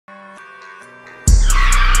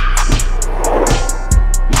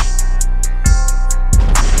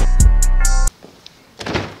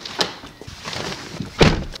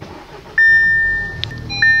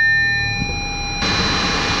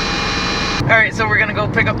so we're gonna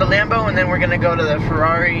go pick up the Lambo and then we're gonna go to the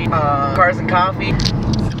Ferrari Cars and Coffee.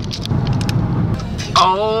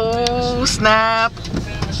 Oh snap!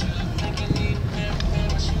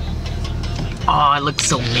 Oh, it looks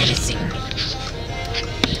so menacing.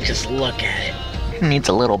 Just look at it. It needs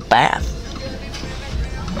a little bath.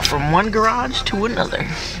 From one garage to another.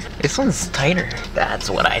 This one's tighter. That's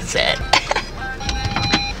what I said.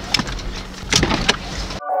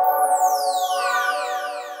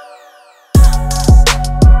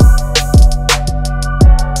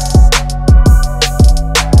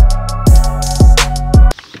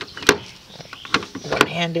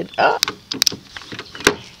 One-handed up.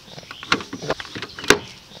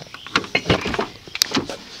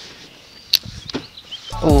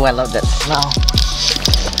 Oh, I love that smell.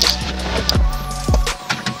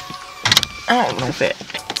 Oh, it don't fit.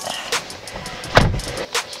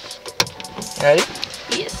 Ready?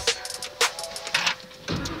 Yes.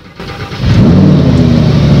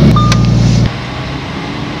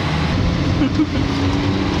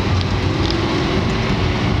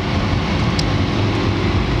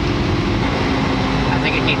 I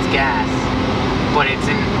think it needs gas, but it's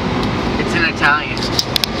in Italian.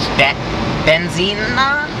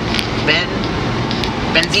 Benzina?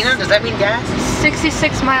 Benzina? Does that mean gas?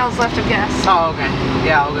 66 miles left of gas. Oh, okay.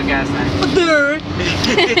 Yeah, I'll go gas then.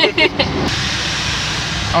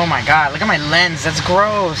 Oh my god, look at my lens. That's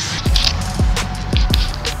gross.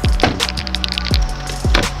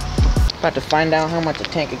 About to find out how much a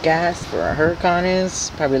tank of gas for a Huracan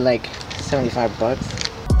is. Probably like 75 bucks.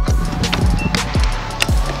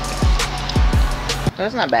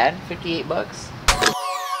 That's not bad. 58 bucks.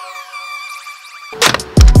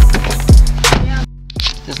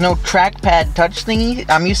 There's no trackpad touch thingy.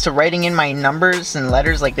 I'm used to writing in my numbers and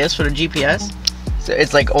letters like this for the GPS. So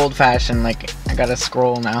it's like old fashioned, like I gotta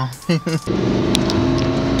scroll now.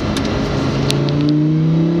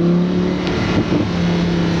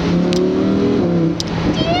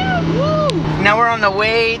 Now we're on the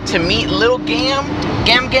way to meet Little Gam.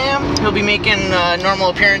 He'll be making normal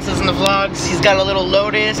appearances in the vlogs. He's got a little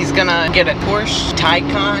Lotus. He's gonna get a Porsche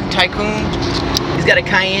Tycoon. He's got a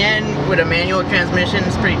Cayenne with a manual transmission.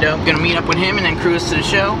 It's pretty dope. Gonna meet up with him and then cruise to the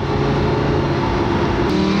show.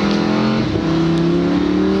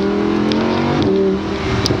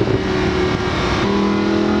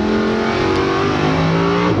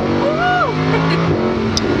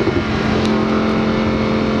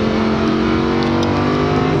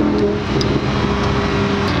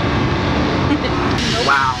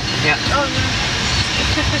 Wow. Yeah. Oh, no.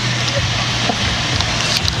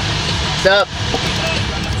 What's up?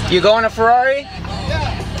 You going to Ferrari?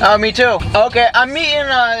 Yeah. Oh, me too. Okay, I'm meeting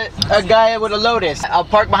a guy with a Lotus. I'll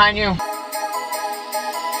park behind you.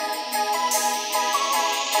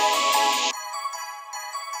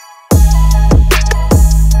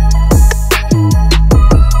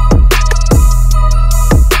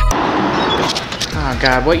 Oh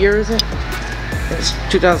God, what year is it? It's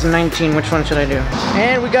 2019. Which one should I do?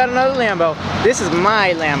 And we got another Lambo. This is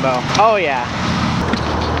my Lambo. Oh yeah.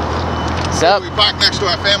 What's up? We park next to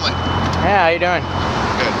our family. Yeah, how you doing?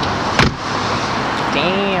 Good.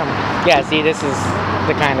 Damn. Yeah, see, this is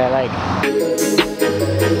the kind I like. I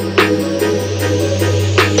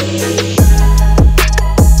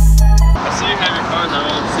see you have your cars. I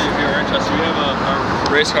wanted to see if you were interested. We have a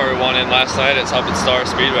race car we won in last night. It's up at Star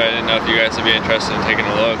Speedway. I didn't know if you guys would be interested in taking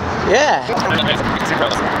a look. Yeah. We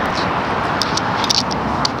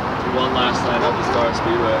won last night up at Star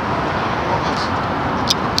Speedway.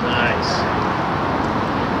 Nice.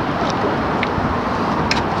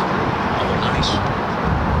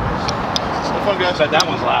 Fun guys. Bet that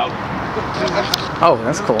one's loud. Oh,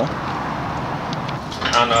 that's cool.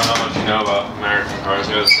 I don't know how much you know about American cars.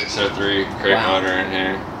 We have a 603 crate motor in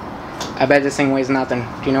here. I bet this thing weighs nothing.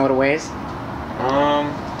 Do you know what it weighs?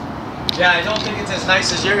 Yeah, I don't think it's as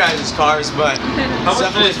nice as your guys' cars, but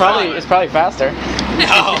It's probably faster.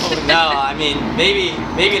 No, I mean maybe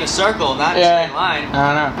in a circle, not in a straight line.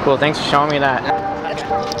 I don't know. Cool, thanks for showing me that.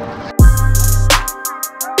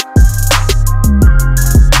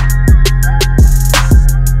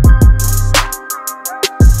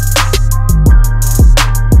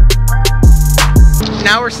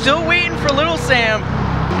 Now we're still waiting for little Sam,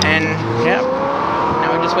 and yeah,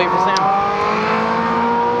 now we just wait for Sam.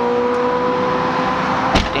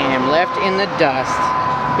 Damn, left in the dust.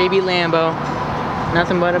 Baby Lambo.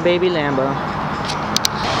 Nothing but a baby Lambo.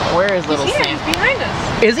 Where is little Sam? He's behind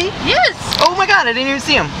us. Is he? Yes! Oh my god, I didn't even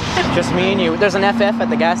see him. Just me and you. There's an FF at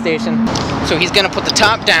the gas station. So he's gonna put the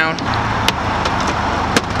top down.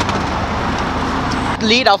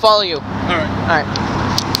 Lead, I'll follow you. Alright. Alright.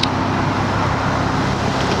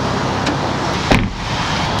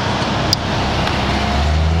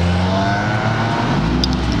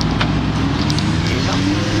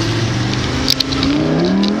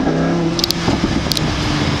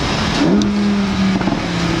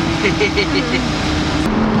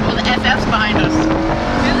 Oh, the FF's behind us.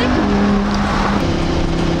 Really?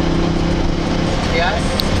 Yeah?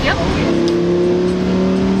 Yep.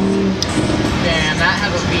 Damn, that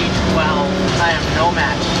has a V12. I am no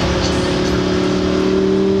match.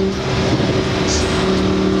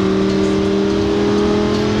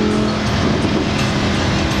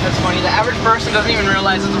 That's funny. The average person doesn't even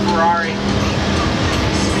realize it's a Ferrari.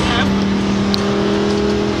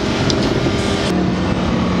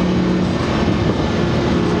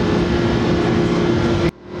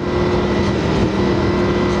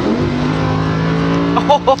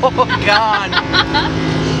 Oh, God.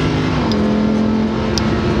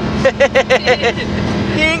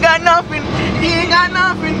 He ain't got nothing. He ain't got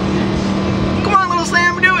nothing. Come on, little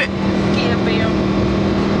Sam, do it. Can't be him.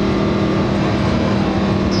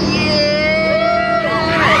 Yeah.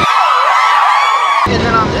 And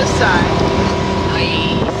then on this side,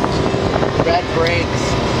 nice. Red brakes.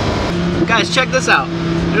 Guys, check this out.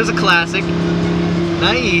 There's a classic.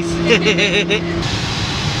 Nice.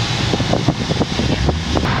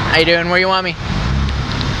 How you doing? Where you want me? Do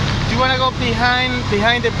you want to go behind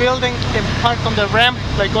the building and park on the ramp,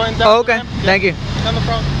 like going down? Oh, okay. The ramp? Thank you. No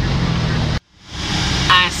problem.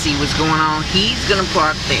 I see what's going on. He's gonna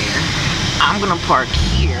park there. I'm gonna park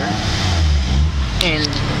here. And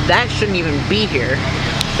that shouldn't even be here.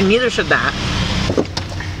 And neither should that.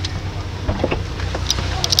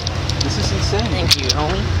 This is insane. Thank you,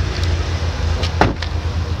 homie.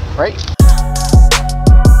 Right?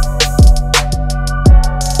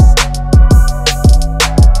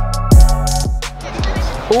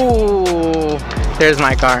 Ooh, there's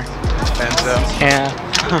my car. Yeah.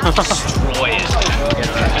 Destroy it.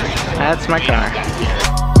 That's my car.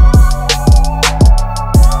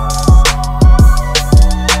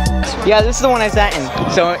 Yeah, this is the one I sat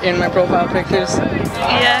in. So in my profile pictures,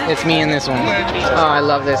 Yeah. it's me in this one. Oh, I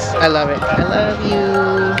love this. I love it. I love you.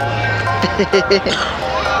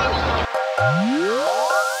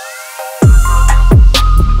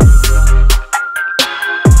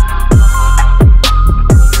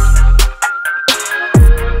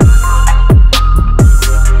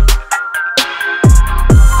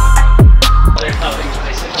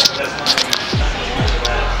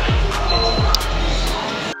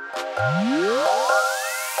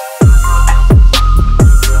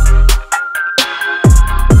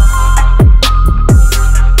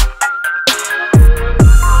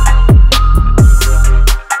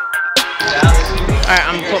 Alright,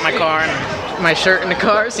 I'm gonna put my car and my shirt in the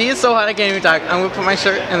car. See, it's so hot I can't even talk. I'm gonna put my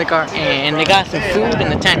shirt in the car. And they got some food in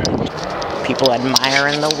the tent. People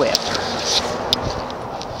admiring the whip.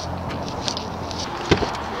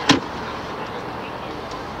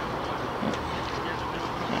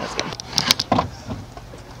 Let's go.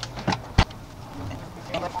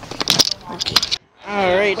 Okay.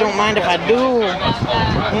 Alright, don't mind if I do.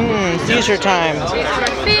 Seizure time.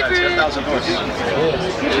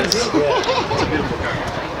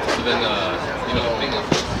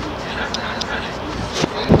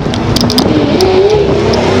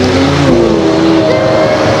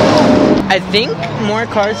 I think more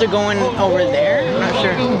cars are going over there. I'm not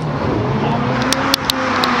sure.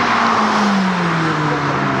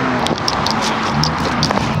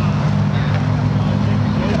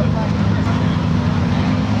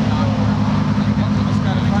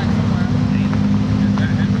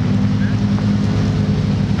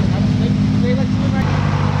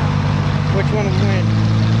 Which one is winning?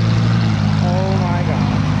 Oh my god.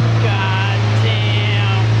 God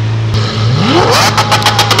damn.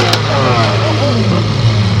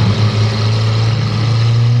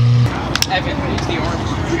 Evan, use the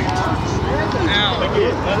orange.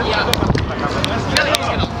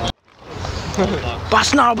 Boss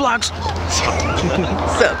now blocks.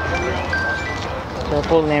 What's up?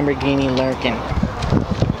 Purple Lamborghini Huracan.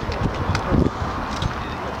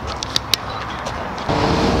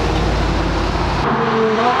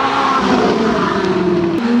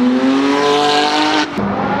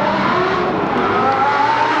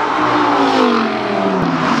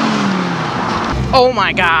 Oh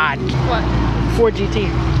my god. What? Ford GT.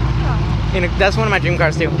 And that's one of my dream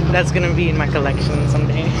cars too. That's gonna be in my collection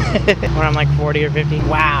someday. When I'm like 40 or 50.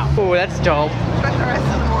 Wow. Oh, that's dope.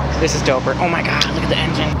 This is doper. Oh my god, look at the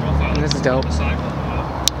engine. This is dope.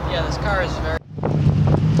 Yeah, this car is very...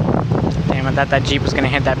 Damn, I thought that Jeep was gonna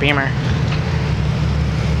hit that Beamer.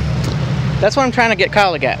 That's what I'm trying to get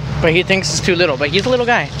Kyle to get. But he thinks it's too little. But he's a little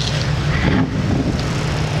guy.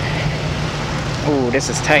 Ooh, this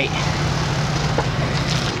is tight.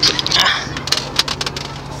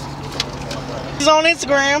 He's on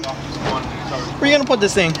Instagram. Where you gonna put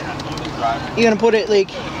this thing? You gonna put it like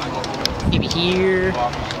maybe here?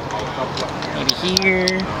 Maybe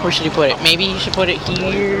here. Where should you put it? Maybe you should put it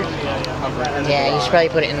here. Yeah, you should probably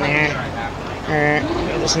put it in there. Or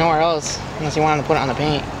there's nowhere else unless you wanted to put it on the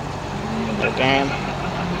paint. Damn.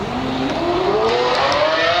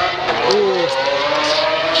 Ooh.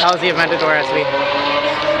 That was the Aventador SV.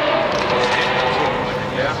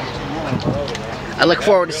 I look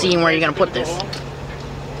forward to seeing where you're gonna put this.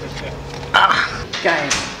 Ah,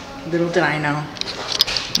 guys, little did I know,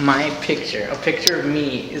 my picture, a picture of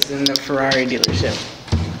me, is in the Ferrari dealership.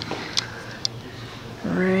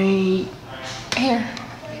 Right here.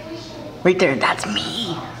 Right there, that's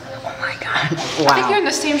me. Oh my god. Wow. I think you're in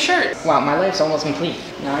the same shirt. Wow, my life's almost complete.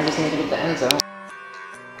 Now I just need to get the Enzo.